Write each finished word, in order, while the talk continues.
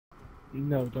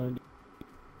No, don't.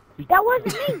 That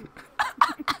wasn't me.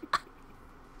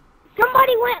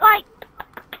 Somebody went like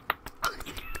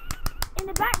in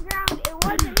the background. It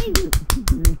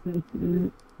wasn't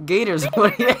me. Gators,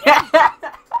 what?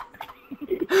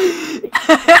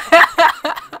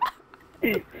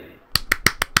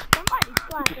 Somebody's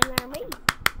slapping their meat.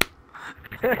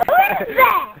 Who is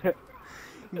that?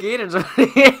 Gators.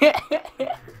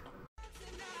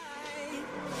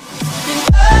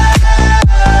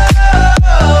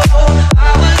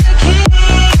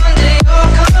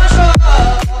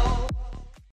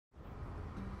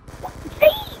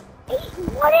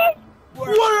 What is? What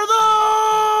are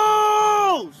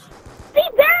those? See,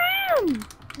 there I am!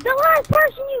 The last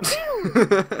person you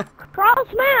killed! Cross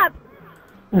map!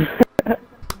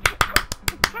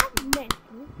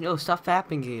 Yo, stop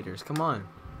fapping Gators, come on.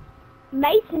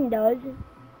 Mason does.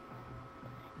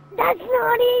 That's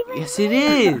not even. Yes, it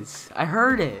is. I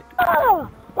heard it. Oh,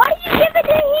 why did you give it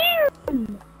to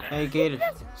him? Hey, Gators,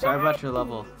 sorry about your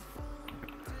level.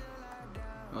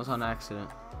 It was on accident.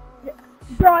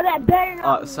 Bro, that better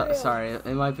not Oh, be real. sorry, it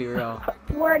might be real.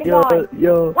 Swear to God.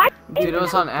 Yo. Why Dude, it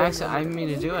was on accident. I didn't mean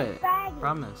to do it.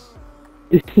 Promise.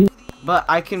 But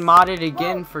I can mod it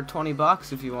again for 20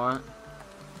 bucks if you want.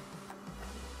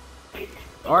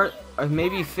 Or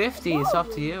maybe 50, it's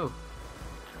up to you.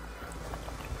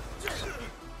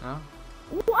 No?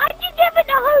 Why'd you give it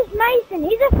to Host Mason?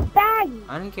 He's a faggot.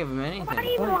 I didn't give him anything. Nobody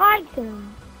even likes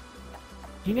him.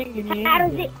 You didn't give me How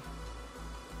does anything.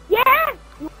 it? Yeah?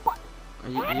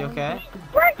 Are you okay?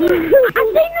 I've seen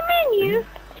the menu.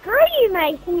 Screw you,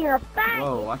 Mason. You're a faggot.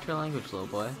 Whoa, watch your language, little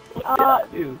boy.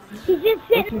 Dude, He's just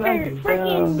what sitting did I there do?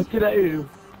 freaking. What did I do?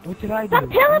 What did I do? Stop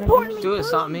teleporting me. Do it, it's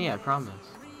through. not me, I promise.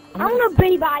 I wanna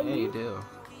be by Yeah, you. you do.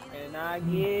 And I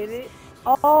get it.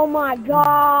 Oh my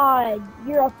God.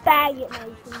 You're a faggot,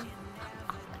 Mason.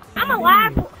 I'm a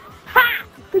laugh. Ha!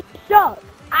 You suck.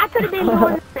 I could have been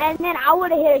more and then I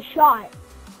would have hit a shot.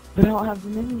 But I don't have the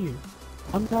menu.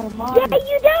 I'm not a modder. Yeah,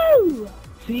 you do.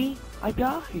 See? I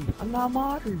died. I'm not a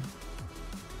modder.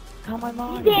 How am I You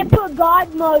modder? can't put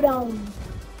God mode on.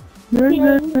 I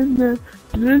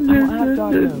don't have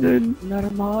dog mode. I'm not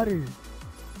a modder.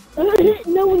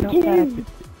 No one Stop can. fapping.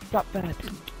 Stop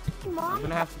fapping. I'm Mom,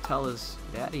 gonna have to tell his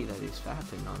daddy that he's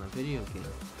fapping on a video game.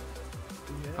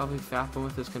 Probably fapping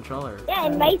with his controller. yeah,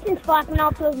 and Mason's flapping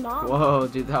off to his mom. Whoa,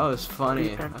 dude, that was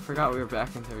funny. I forgot we were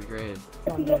back in 3rd grade.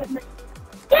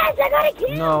 Yes, I got a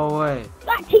kill. No way.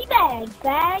 Got teabagged,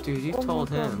 fag. Dude, you Oh my told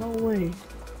God, him. no way.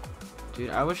 Dude,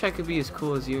 I wish I could be as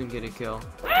cool as you and get a kill.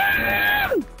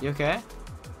 You okay?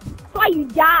 That's why you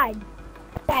died,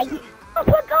 faggot. I'll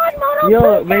put God mode on. Yo,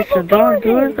 Put Mason, Purple don't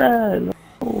do Forces. that.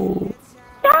 No.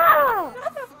 Stop!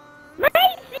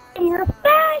 Mason, you're a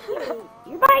faggot.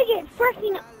 You're about to get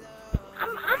freaking.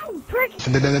 I'm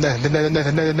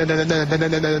freaking.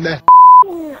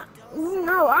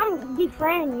 No, I'm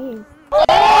defriending you.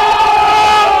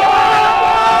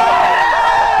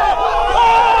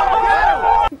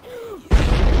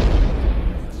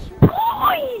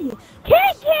 Boy,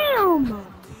 kick him!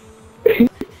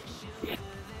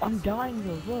 I'm dying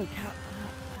though. Look,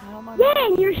 how am I? Yeah,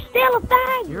 and you're still a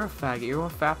faggot. You're a faggot. You're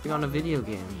fapping on a video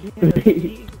game.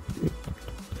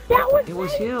 That was It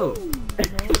was you.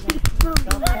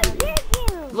 Kick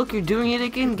him. Look, you're doing it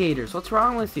again, Gators. What's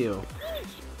wrong with you?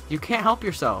 You can't help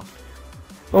yourself.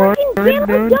 Freaking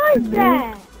Billy does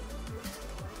that.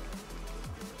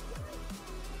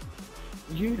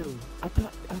 You. I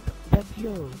thought that's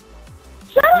you.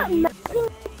 Shut up, Mason,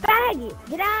 faggot.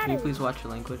 Get out Can you of please watch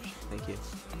your language? Thank you.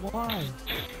 Why?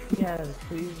 Yeah,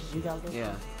 please. You gotta go.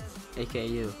 Yeah.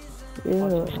 AKU.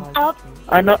 Yeah. Up.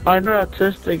 I know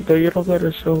autistic, but you don't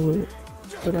gotta show it.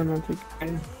 But I'm not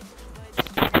taking.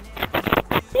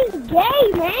 He's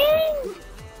gay, man.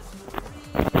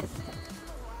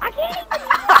 I can't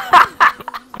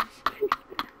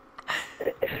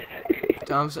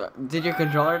I'm sorry. Did your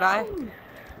controller die?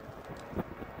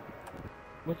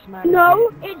 What's the matter? even. No,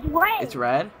 it's red. It's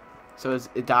red? So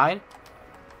it died?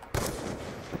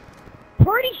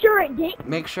 Pretty sure it did.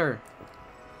 Make sure.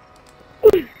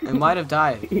 It might have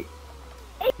died.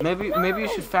 Maybe you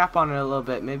should fap on it a little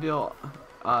bit. Maybe you'll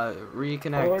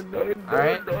reconnect.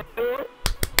 Alright?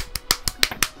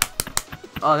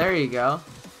 Oh, there you go.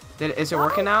 Is it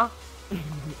working now?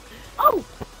 Oh,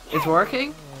 It's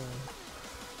working?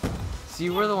 So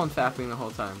you were the one fapping the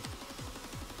whole time.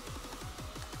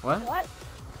 What? what?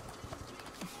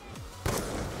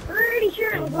 Pretty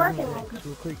sure it was working.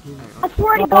 I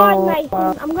swear to God, Mason,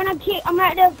 I'm gonna have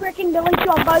to freaking delete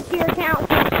you on both your accounts.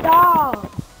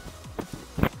 Stop.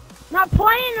 Not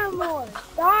playing no more.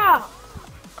 Stop.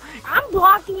 I'm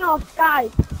blocking you off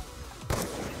Skype.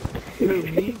 Who,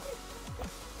 me?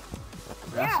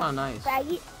 That's not nice.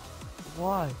 Faggot.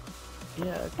 Why?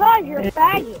 Yeah. Cause you're a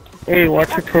faggot. Hey, watch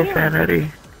your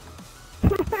profanity.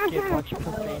 Profanity. Watch your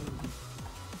profanity.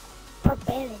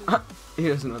 Profanity. He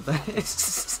doesn't know what that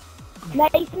is.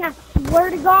 Mason, I swear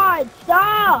to God,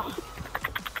 stop!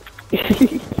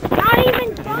 Not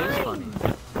even It is funny! funny.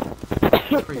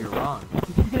 That's where you're wrong.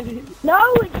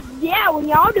 No, it's, yeah, when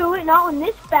y'all do it, not when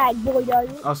this bad boy does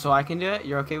it. Oh, so I can do it?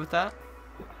 You're okay with that?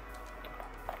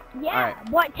 Yeah,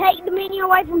 Alright. but take the menu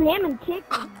away from him and kick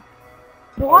him.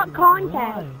 Block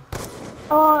contact.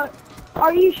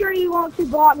 Are you sure you want to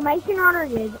block Mason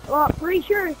Rodriguez? Pretty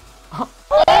sure.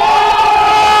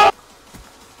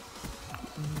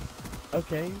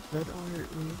 Okay, that don't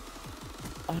hurt me.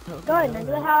 I don't Go ahead, now get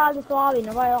the hell out of this lobby.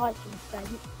 Nobody likes you,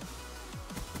 faggot.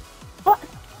 What?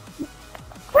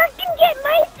 Freaking get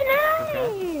Mason out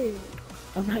of here!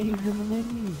 I'm not using the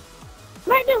menu.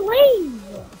 Make him leave!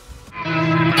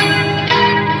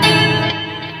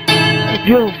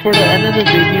 Yo, for the end of the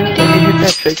video, let me hit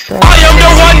that fix up. I am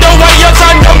the one, the way your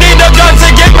son don't need a gun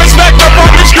to get respect up on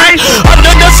the street.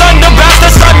 Under the sun, the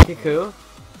bastard son. Kiku?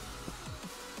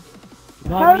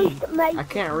 Not me. Post Mason. I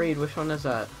can't read. Which one is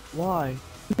that? Why?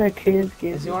 That kid's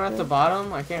getting Is he one at the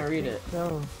bottom? I can't read it.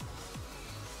 No.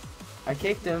 I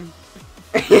kicked him.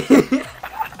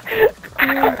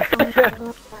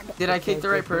 Did I kick the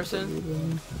right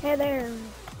person? Hey there.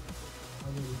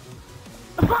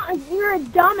 You're a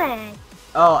dumbass.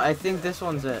 Oh, I think this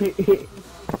one's it.